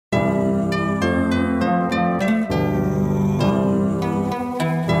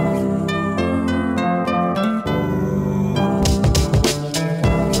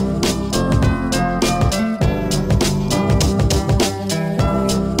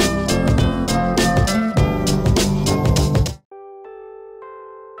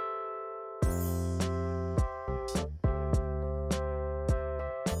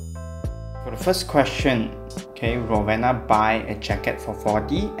first question, okay, Rowena buy a jacket for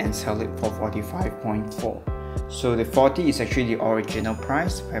 40 and sell it for 45.4. So the 40 is actually the original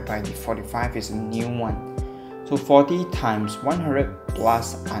price, whereby the 45 is a new one. So 40 times 100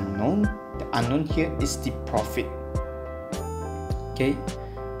 plus unknown. The unknown here is the profit. Okay,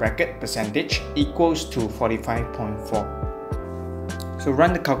 bracket percentage equals to 45.4. So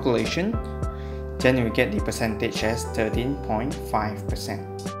run the calculation, then you will get the percentage as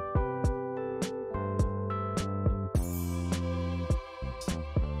 13.5%.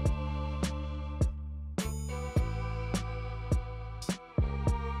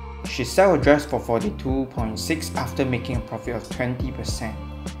 She sell a dress for 42.6 after making a profit of 20%.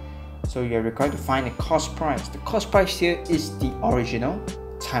 So you're required to find the cost price. The cost price here is the original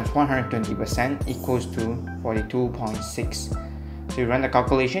times 120% equals to 42.6. So you run the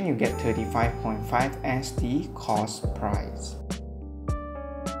calculation, you get 35.5 as the cost price.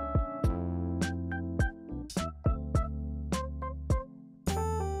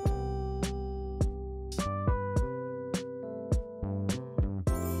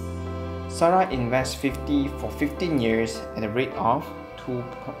 Sarah invests 50 for 15 years at a rate of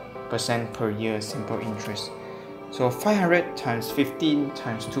 2% per year simple interest. So 500 times 15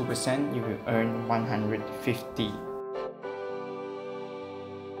 times 2%, you will earn 150.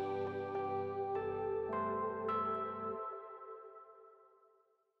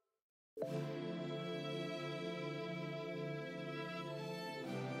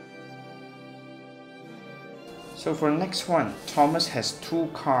 So for the next one, Thomas has 2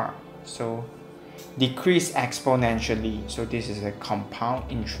 cars. So decrease exponentially. So this is a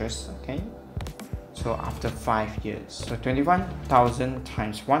compound interest, okay? So after 5 years. So 21,000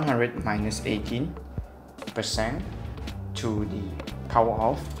 times 100 minus 18% to the power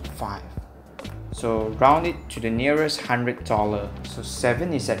of 5. So round it to the nearest $100. So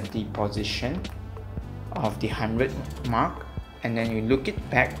 7 is at the position of the 100 mark, and then you look it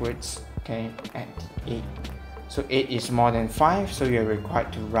backwards, okay, at 8. So 8 is more than 5, so you're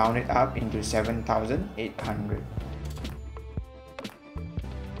required to round it up into 7,800.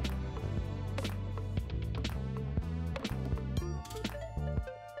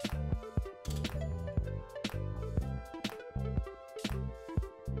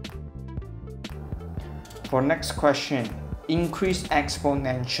 For next question, increase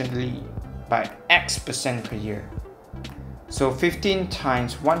exponentially by X% per year. So 15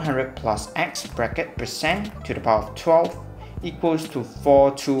 times 100 plus X bracket percent to the power of 12 equals to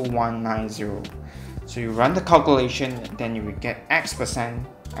 42190. So you run the calculation, then you will get X%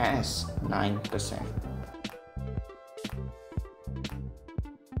 as 9%.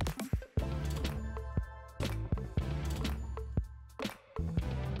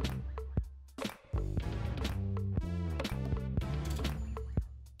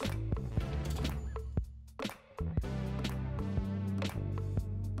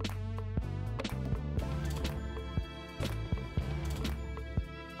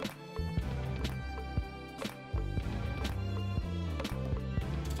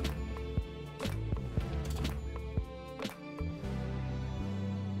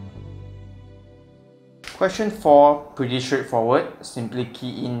 Question 4, pretty straightforward. Simply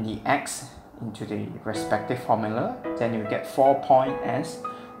key in the X into the respective formula. Then you get 4 points as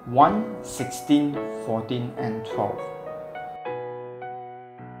 1, 16, 14 and 12.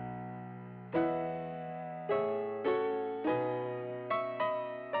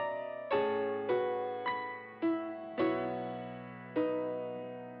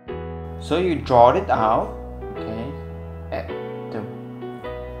 So you draw it out, okay, at the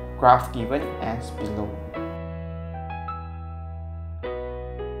graph given as below.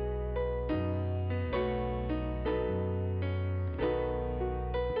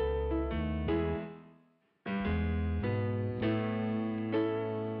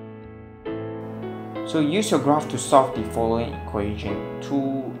 So use your graph to solve the following equation. 2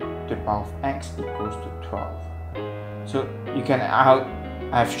 to the power of x equals to 12. So you can,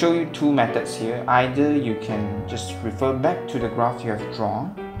 I've shown you 2 methods here. Either you can just refer back to the graph you have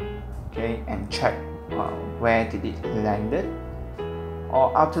drawn, okay, and check where did it landed,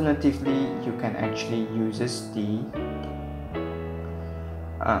 or alternatively you can actually use the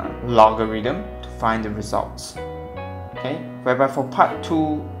logarithm to find the results. Okay, whereby for part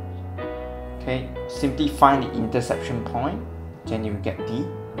 2, okay, simply find the intersection point, then you get the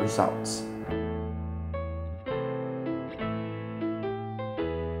results.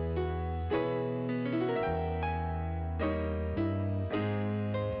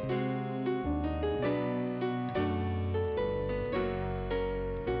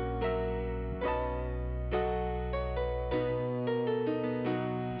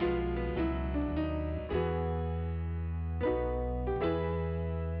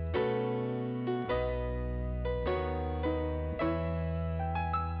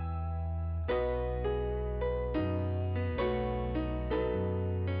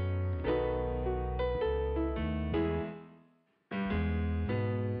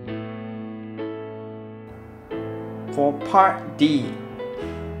 For part D,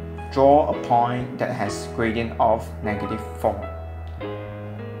 draw a point that has gradient of -4.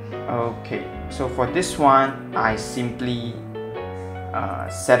 Okay, so for this one, I simply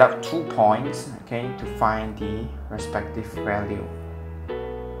set up 2 points, okay, to find the respective value.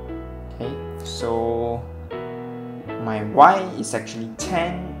 Okay, so my y is actually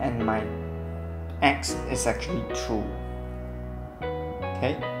 10 and my x is actually 2.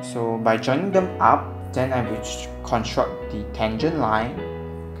 Okay, so by joining them up, then I will construct the tangent line,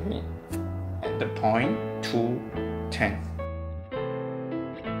 okay, at the point 2, 10.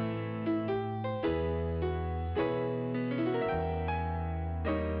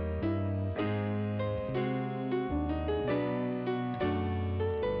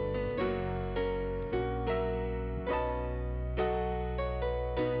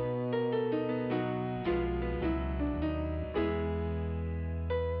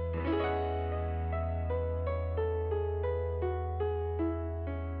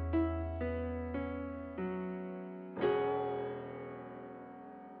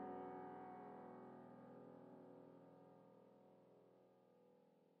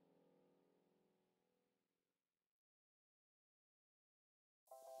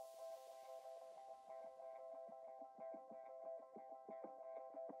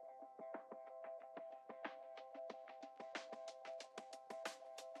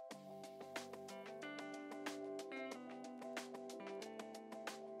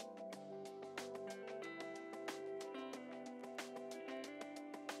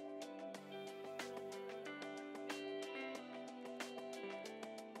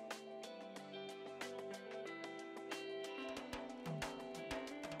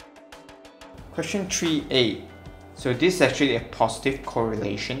 Question 3a. So this is actually a positive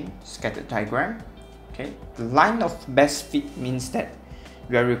correlation scatter diagram. Okay, the line of best fit means that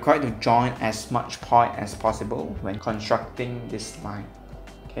we are required to join as much point as possible when constructing this line.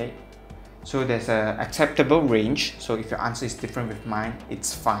 Okay, so there's an acceptable range. So if your answer is different with mine,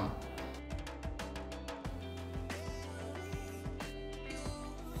 it's fine.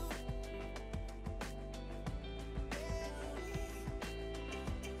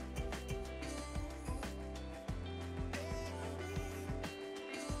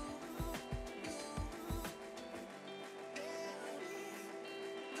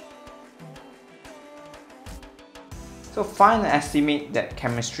 So find and estimate that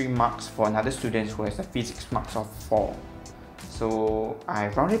chemistry marks for another student who has a physics marks of 4. So I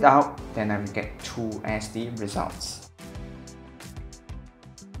round it out, then I will get 2 as the results.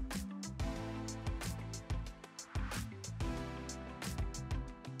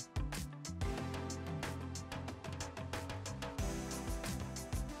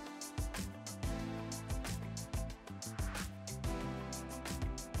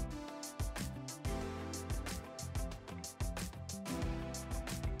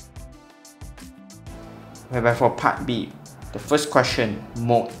 Whereby for part B, the first question,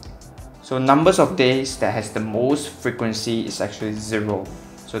 mode. So numbers of days that has the most frequency is actually 0.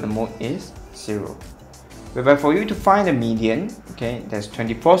 So the mode is 0. Whereby for you to find the median, okay, there's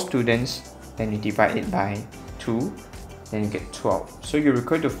 24 students, then you divide it by 2, then you get 12. So you're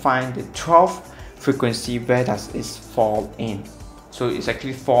required to find the 12th frequency, where does it fall in. So it's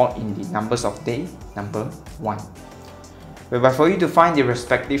actually fall in the numbers of day, number 1. Whereby for you to find the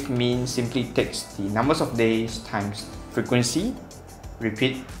respective mean, simply takes the numbers of days times frequency,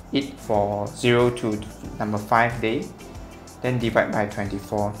 repeat it for 0 to number 5 day, then divide by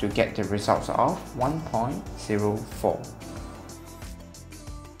 24 to get the results of 1.04.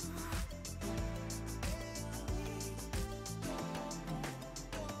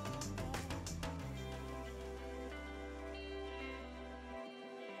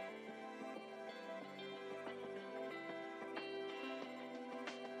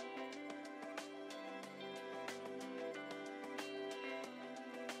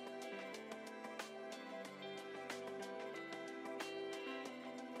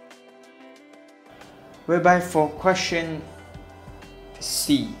 Whereby for question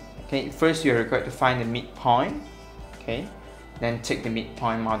C, okay, first you're required to find the midpoint, okay, then take the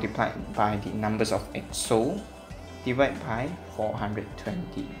midpoint multiplied by the numbers of x, so divide by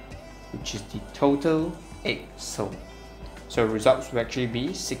 420, which is the total x sold. So results will actually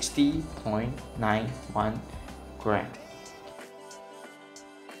be 60.91 gram.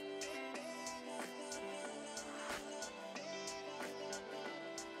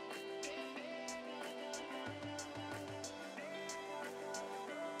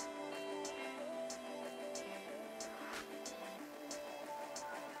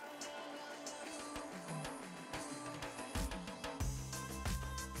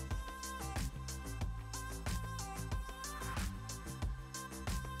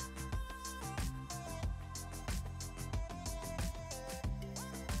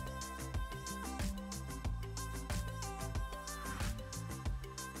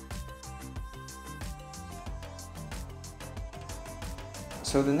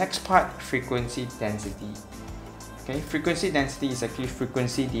 So the next part, frequency density. Okay, frequency density is actually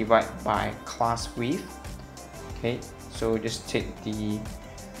frequency divided by class width. Okay, so just take the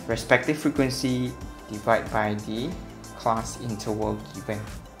respective frequency divided by the class interval given.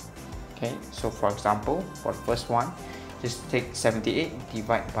 Okay, so for example, for the first one, just take 78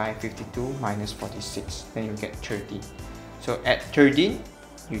 divided by 52 minus 46, then you get 30. So at 13,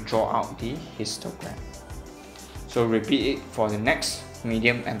 you draw out the histogram. So repeat it for the next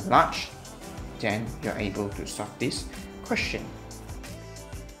medium and large, then you're able to solve this question.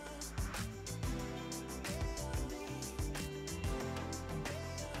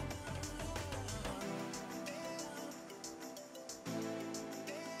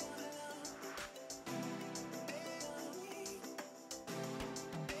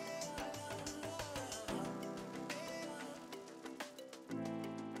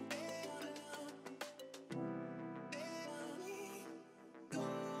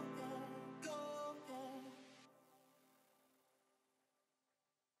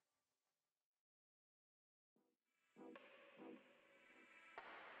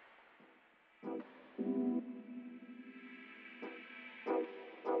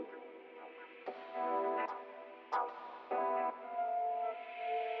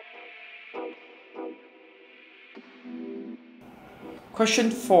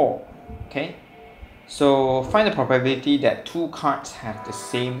 Question 4. Okay, so find the probability that two cards have the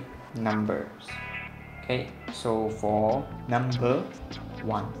same numbers. Okay, so for number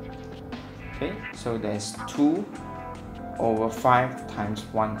 1, okay, so there's 2 over 5 times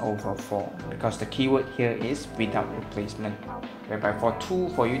 1 over 4, because the keyword here is without replacement, whereby for 2,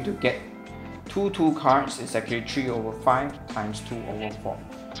 for you to get two cards, it's actually 3 over 5 times 2 over 4.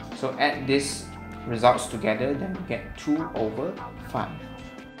 So add these results together, then you get 2 over 5.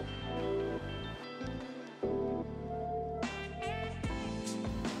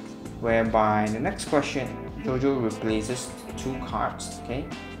 Whereby the next question, Jojo replaces 2 cards, okay,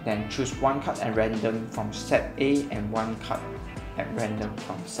 then choose 1 card at random from set A and 1 card at random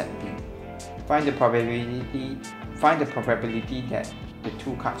from set B. Find the probability that the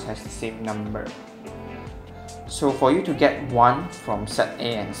 2 cards has the same number. So for you to get 1 from set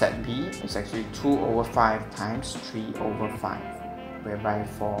A and set B, it's actually 2 over 5 times 3 over 5. Whereby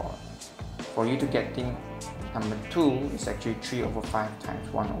for you to get thing number 2, it's actually 3 over 5 times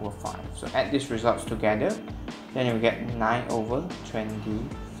 1 over 5. So add these results together, then you get 9 over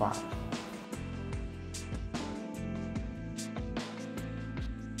 25.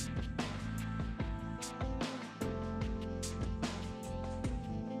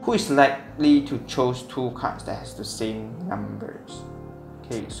 Who is likely to choose 2 cards that has the same numbers?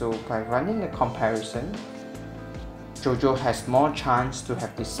 Okay, so by running the comparison, Jojo has more chance to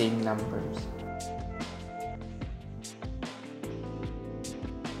have the same numbers.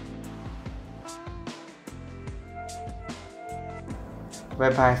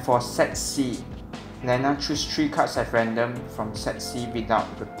 Whereby for set C, Lena choose 3 cards at random from set C without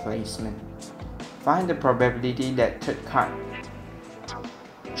replacement. Find the probability that third card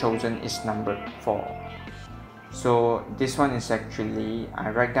chosen is numbered 4. So this one is actually,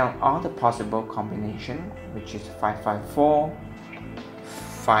 I write down all the possible combination, which is 554,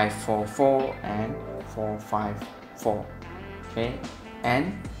 544 and 454. Okay,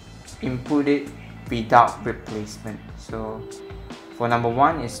 and input it without replacement. So for number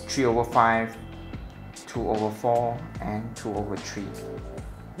 1 is 3 over 5, 2 over 4 and 2 over 3.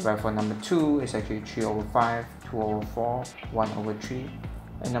 While for number 2 is actually 3 over 5, 2 over 4, 1 over 3.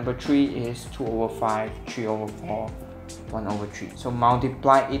 And number 3 is 2 over 5, 3 over 4, 1 over 3. So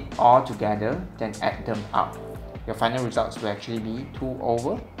multiply it all together, then add them up. Your final results will actually be 2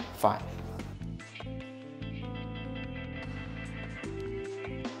 over 5.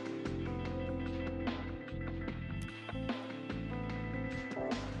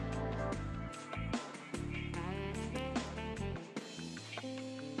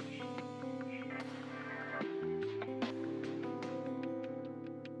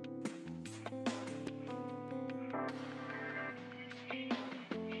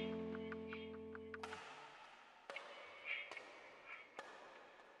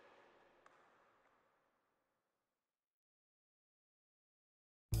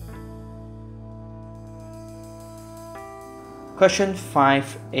 Question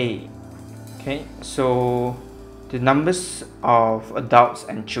 5a. Okay, so the numbers of adults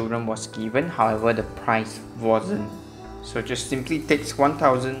and children was given, however the price wasn't. So just simply takes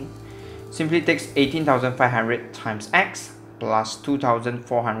 18,500 times x plus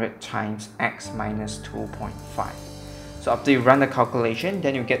 2,400 times x minus 2.5. So after you run the calculation,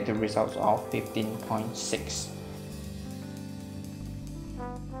 then you get the results of 15.6.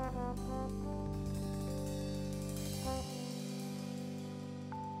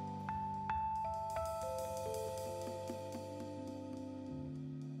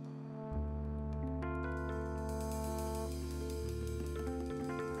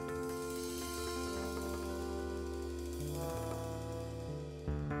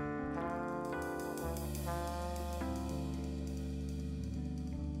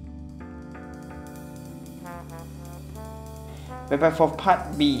 Whereby for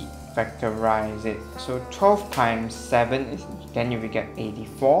part B, factorize it. So 12 times 7 is, then you will get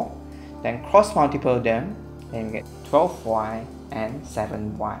 84. Then cross multiply them, then you get 12y and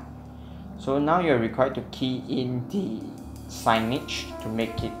 7y. So now you're required to key in the signage to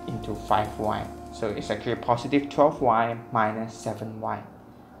make it into 5y. So it's actually a positive 12y minus 7y.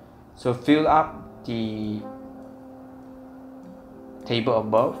 So fill up the table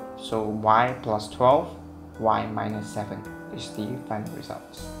above. So y plus 12, y minus 7 is the final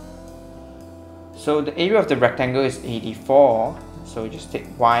results. So the area of the rectangle is 84. So just take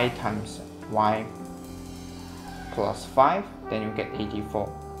y times y plus 5, then you get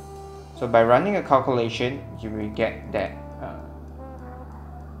 84. So by running a calculation, you will get that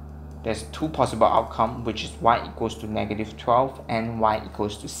there's two possible outcomes, which is y equals to negative 12 and y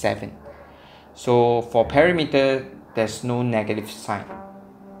equals to 7. So for perimeter, there's no negative sign.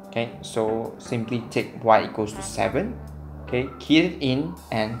 Okay, so simply take y equals to 7. Okay, key it in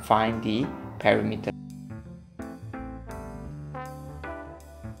and find the perimeter.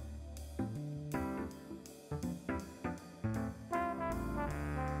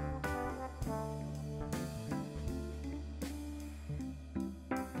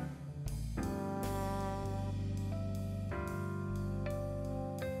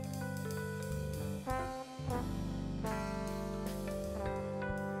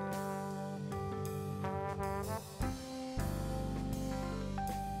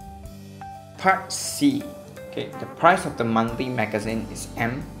 Part C. Okay, the price of the monthly magazine is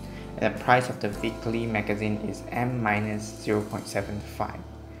M, and the price of the weekly magazine is M minus 0.75.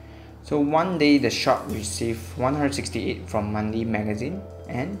 So one day the shop received 168 from monthly magazine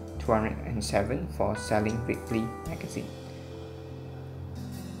and 207 for selling weekly magazine.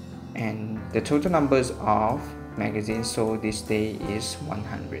 And the total numbers of magazines sold this day is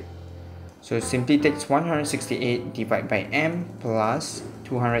 100. So simply takes 168 divided by M plus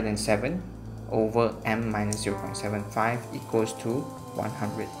 207 over M minus 0.75 equals to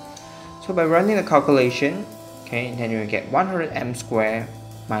 100. So by running the calculation, okay, then you will get 100M squared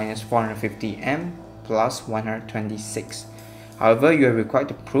minus 450M plus 126. However, you are required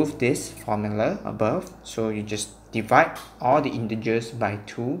to prove this formula above, so you just divide all the integers by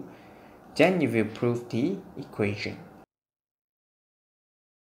 2, then you will prove the equation.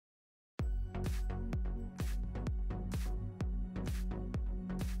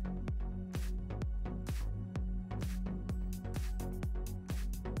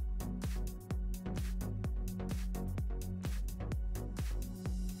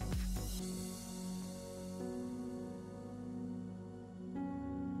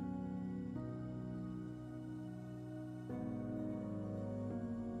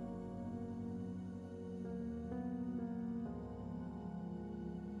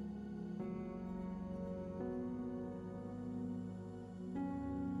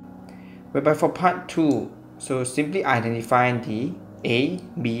 Whereby for part 2, so simply identify the A,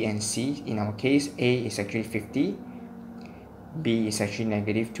 B and C. In our case, A is actually 50, B is actually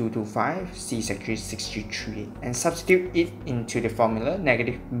negative 225, C is actually 63, and substitute it into the formula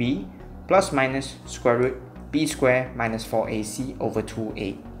negative B plus minus square root B squared minus 4AC over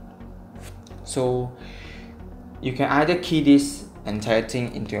 2A. So you can either key this entire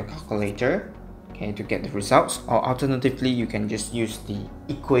thing into your calculator, okay, to get the results, or alternatively you can just use the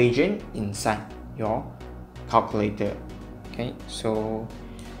equation inside your calculator. Okay, so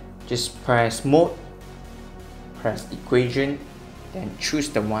just press mode, press equation, then choose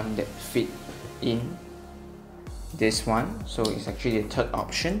the one that fit in this one. So it's actually the third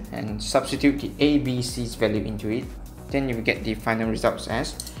option, and substitute the A, B, C's value into it. Then you will get the final results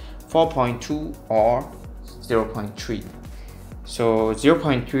as 4.2 or 0.3. So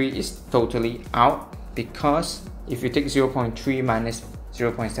 0.3 is totally out, because if you take 0.3 minus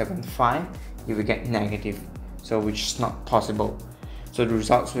 0.75, you will get negative, so which is not possible. So the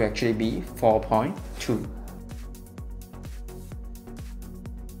results will actually be 4.2.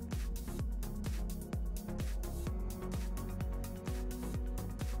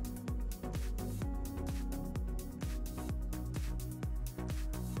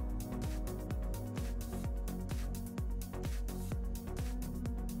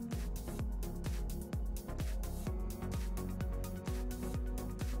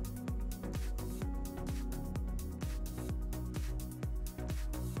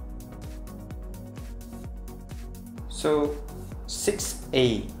 So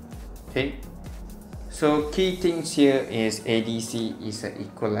 6A, okay, so key things here is ADC is an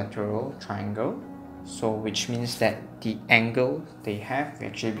equilateral triangle, so which means that the angle they have will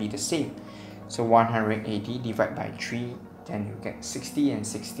actually be the same. So 180 divided by 3, then you get 60 and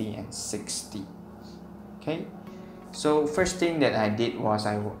 60 and 60. Okay, So first thing that I did was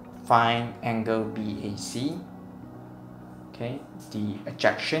I find angle BAC. Okay, the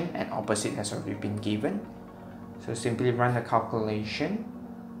adjacent and opposite has already been given. So simply run the calculation.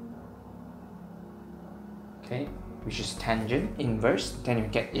 Okay, which is tangent inverse, then you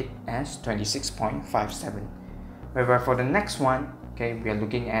get it as 26.57. Whereby for the next one, okay, we are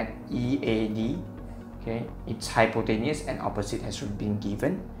looking at EAD. Okay, its hypotenuse and opposite has been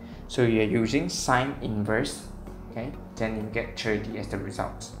given. So you are using sine inverse. Okay, then you get 30 as the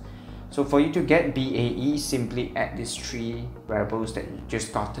results. So for you to get BAE, simply add these three variables that you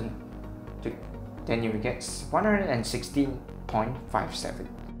just gotten. Then you will get 116.57.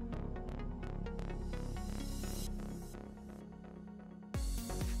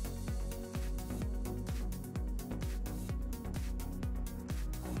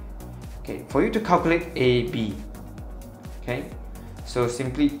 Okay, for you to calculate AB, okay, so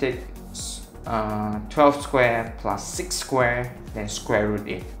simply take 12 square plus 6 square, then square root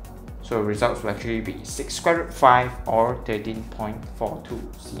it. So results will actually be 6 square root 5 or 13.42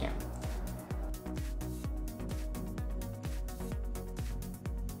 cm.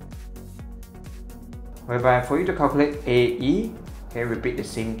 Whereby for you to calculate AE, okay, repeat the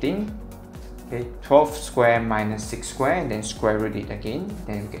same thing. Okay, 12 square minus 6 square, then square root it again,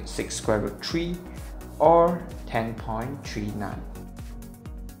 then you get 6 square root 3 or 10.39.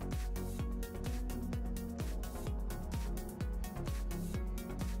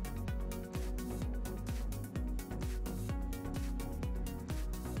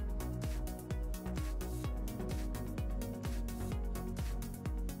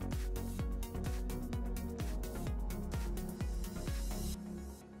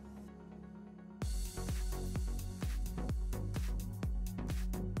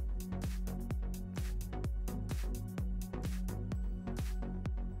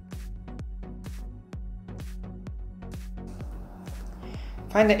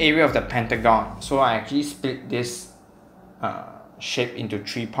 Find the area of the pentagon. So I actually split this shape into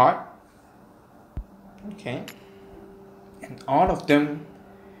 3 parts. Okay, and all of them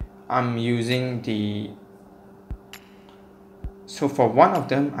I'm using so for one of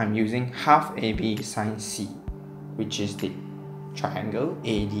them I'm using half AB sine C, which is the triangle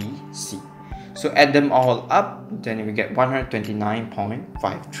ADC. So add them all up, then we get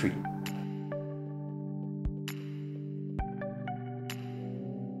 129.53.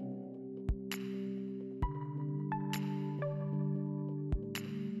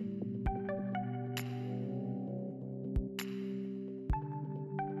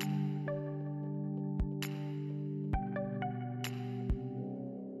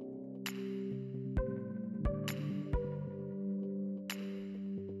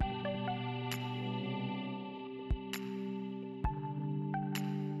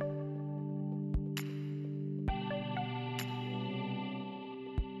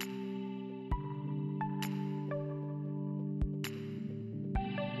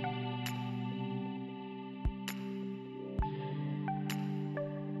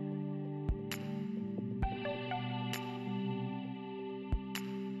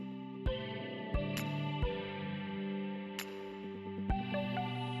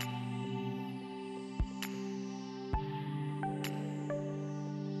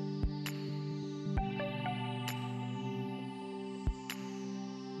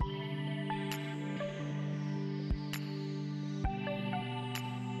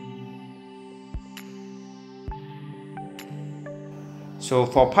 So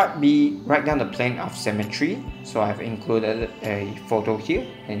for part B, write down the plane of symmetry. So I've included a photo here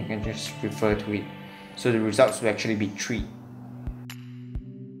and you can just refer to it. So the results will actually be 3.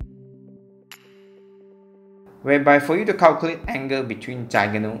 Whereby for you to calculate angle between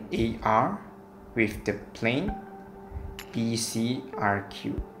diagonal AR with the plane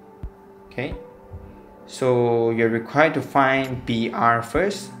BCRQ. Okay, so you're required to find BR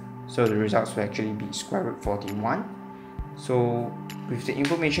first. So the results will actually be square root 41. So with the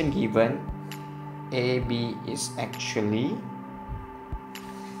information given, AB is actually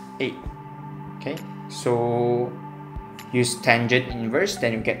 8. Okay, so use tangent inverse,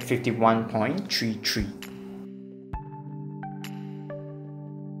 then you get 51.33.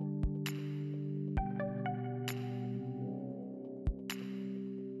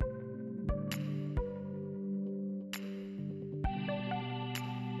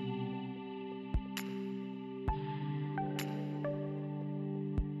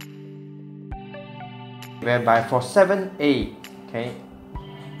 Whereby for 7a, okay,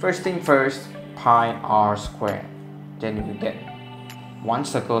 first thing first, pi r squared, then you will get one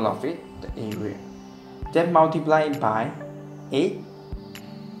circle of it, the area, then multiply by 8,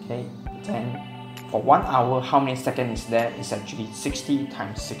 okay, then for 1 hour, how many seconds is there? It's actually 60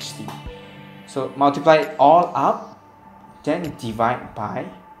 times 60. So multiply it all up, then divide by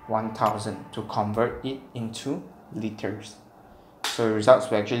 1000 to convert it into liters. So the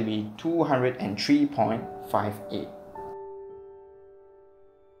results will actually be 203.58.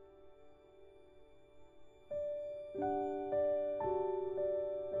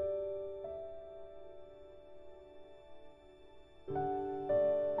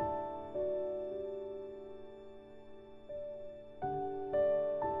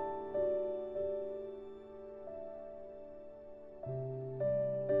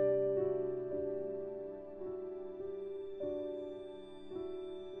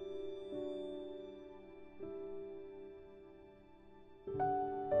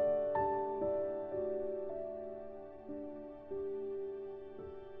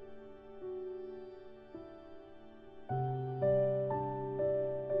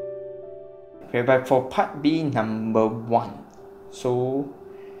 Okay, but for part B number 1, so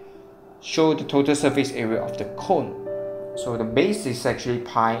show the total surface area of the cone. So the base is actually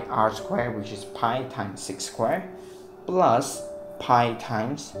pi r square, which is pi times 6 square, plus pi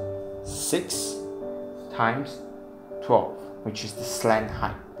times 6 times 12, which is the slant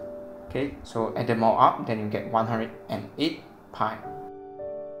height. Okay, so add them all up, then you get 108 pi.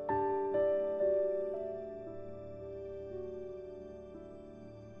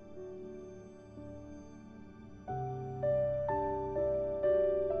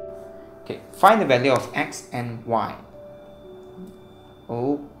 Okay, find the value of x and y.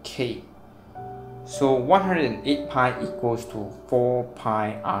 Okay, so 108 pi equals to 4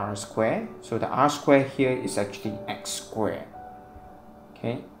 pi r square. So the r square here is actually x square.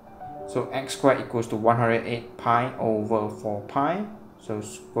 Okay, so x square equals to 108 pi over 4 pi. So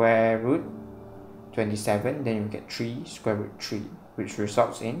square root 27, then you get 3 square root 3, which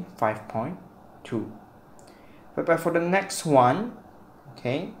results in 5.2. But for the next one,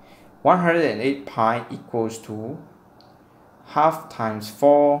 okay, 108 pi equals to half times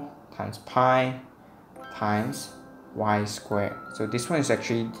 4 times pi times y squared. So this one is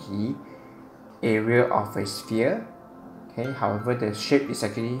actually the area of a sphere. Okay, however the shape is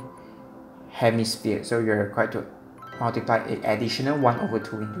actually hemisphere, so you're required to multiply an additional 1 over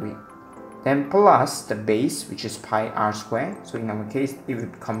 2 into it. Then plus the base, which is pi r squared. So in our case, it will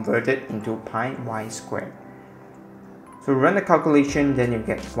be converted into pi y squared. So run the calculation, then you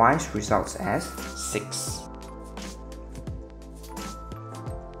get y's results as 6.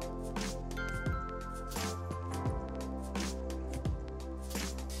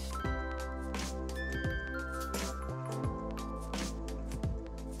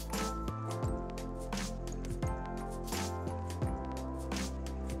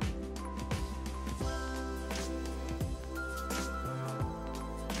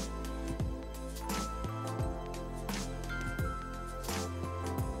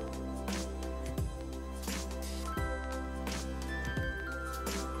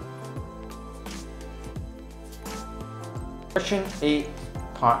 Question 8,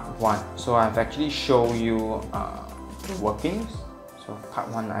 part 1. So I've actually shown you the workings. So part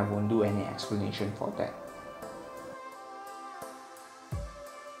 1, I won't do any explanation for that.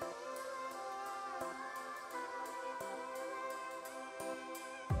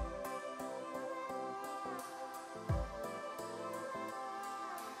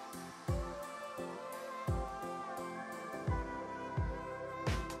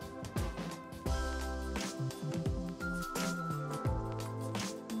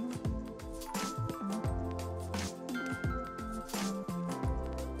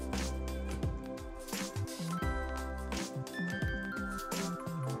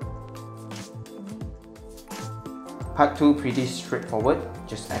 Part 2, pretty straightforward.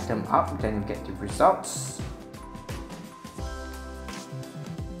 Just add them up, then you get the results.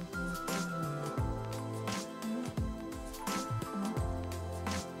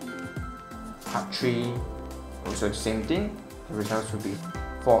 Part 3, also the same thing. The results will be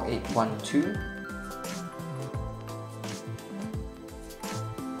 4812.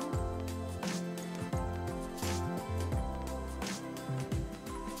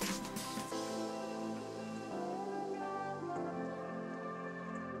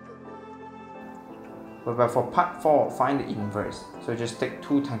 But for part 4, find the inverse. So just take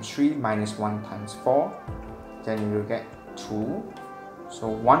 2 times 3 minus 1 times 4. Then you will get 2. So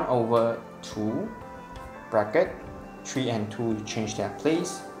 1 over 2 bracket 3 and 2 you change their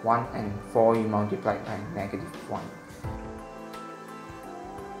place. 1 and 4 you multiply by negative 1.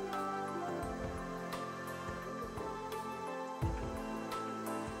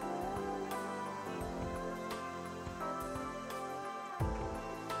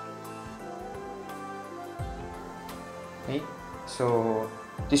 Okay, so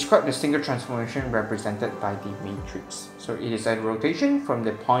describe the single transformation represented by the matrix. So it is a rotation from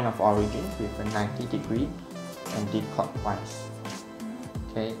the point of origin with a 90-degree anti-clockwise.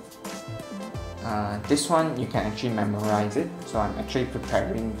 Okay, this one you can actually memorize it, so I'm actually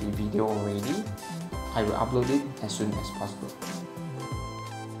preparing the video already. I will upload it as soon as possible.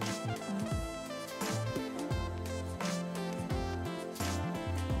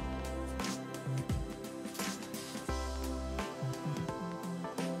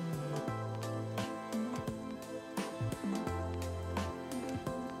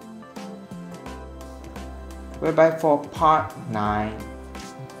 Whereby for part 9a,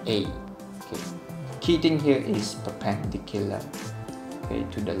 okay, key thing here is perpendicular, okay,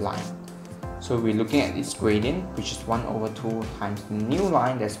 to the line. So we're looking at its gradient, which is 1/2 times the new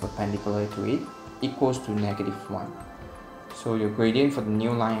line that's perpendicular to it equals to -1. So your gradient for the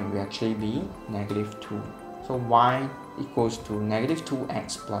new line will actually be -2. So y equals to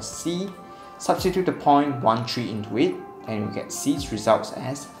 -2x plus c. Substitute the point 1, 3 into it, and we get c's results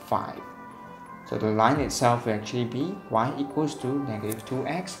as 5. So the line itself will actually be y equals to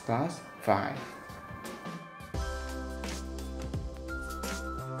 -2x plus 5.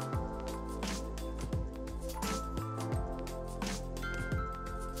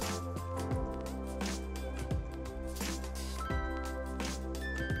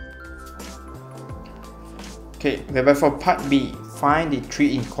 Okay, whereby for part B, find the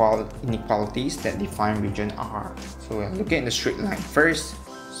 3 inequalities that define region R. So we're looking at the straight line first.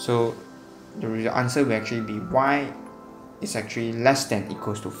 So the answer will actually be y is actually less than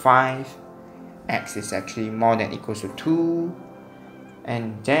equals to 5, x is actually more than equals to 2,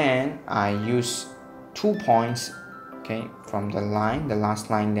 and then I use 2 points, okay, from the line, the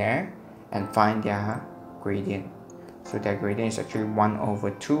last line there, and find their gradient. So their gradient is actually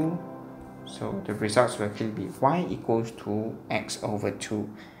 1/2. So the results will actually be y equals to x/2.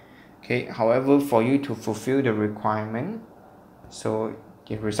 Okay, however, for you to fulfill the requirement, so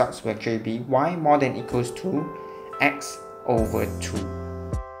the results will actually be y more than equals to x/2.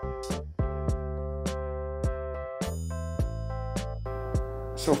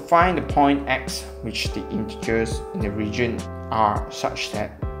 So find the point x, which the integers in the region are such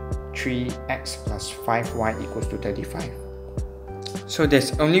that 3x plus 5y equals to 35. So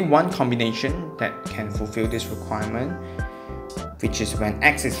there's only one combination that can fulfill this requirement, which is when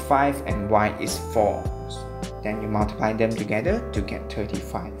x is 5 and y is 4. Then you multiply them together to get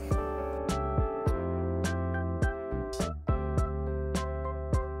 35.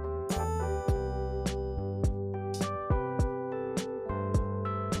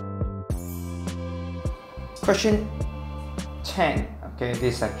 Question 10. Okay,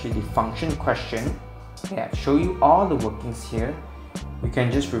 this is actually the function question. Okay, I've shown you all the workings here. You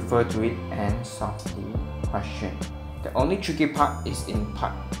can just refer to it and solve the question. The only tricky part is in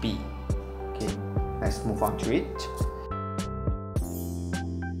part B. Okay, let's move on to it.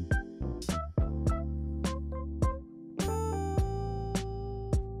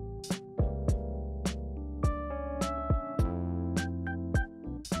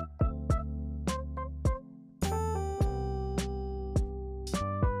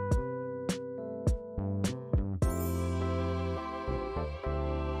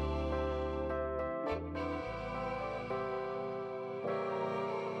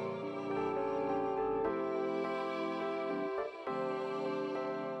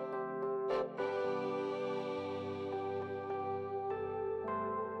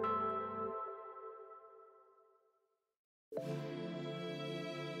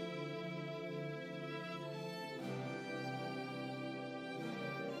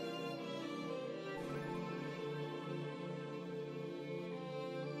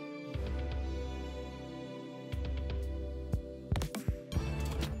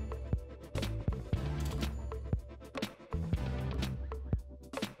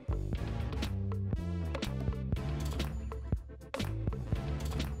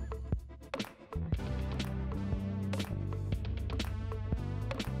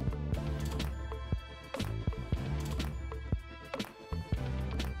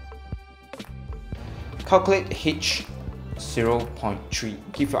 Calculate H 0.3.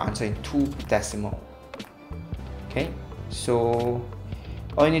 Give your answer in 2 decimal. Okay, so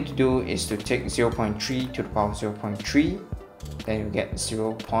all you need to do is to take 0.3 to the power of 0.3, then you get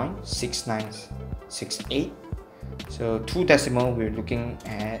 0.6968. So 2 decimal, we're looking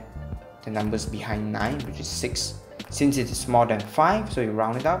at the numbers behind 9, which is 6. Since it is more than 5, so you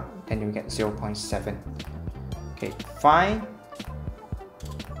round it up, then you get 0.7. Okay, find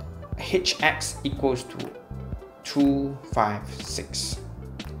hx equals to 256.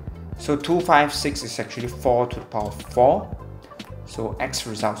 So 256 is actually 4 to the power of 4. So X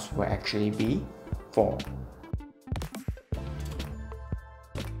results will actually be 4.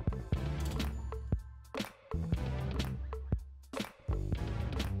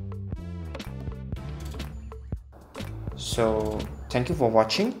 So thank you for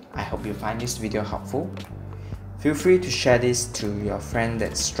watching. I hope you find this video helpful. Feel free to share this to your friend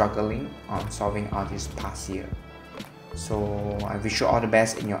that's struggling on solving all this past year. So I wish you all the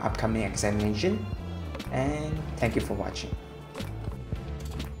best in your upcoming examination, and thank you for watching.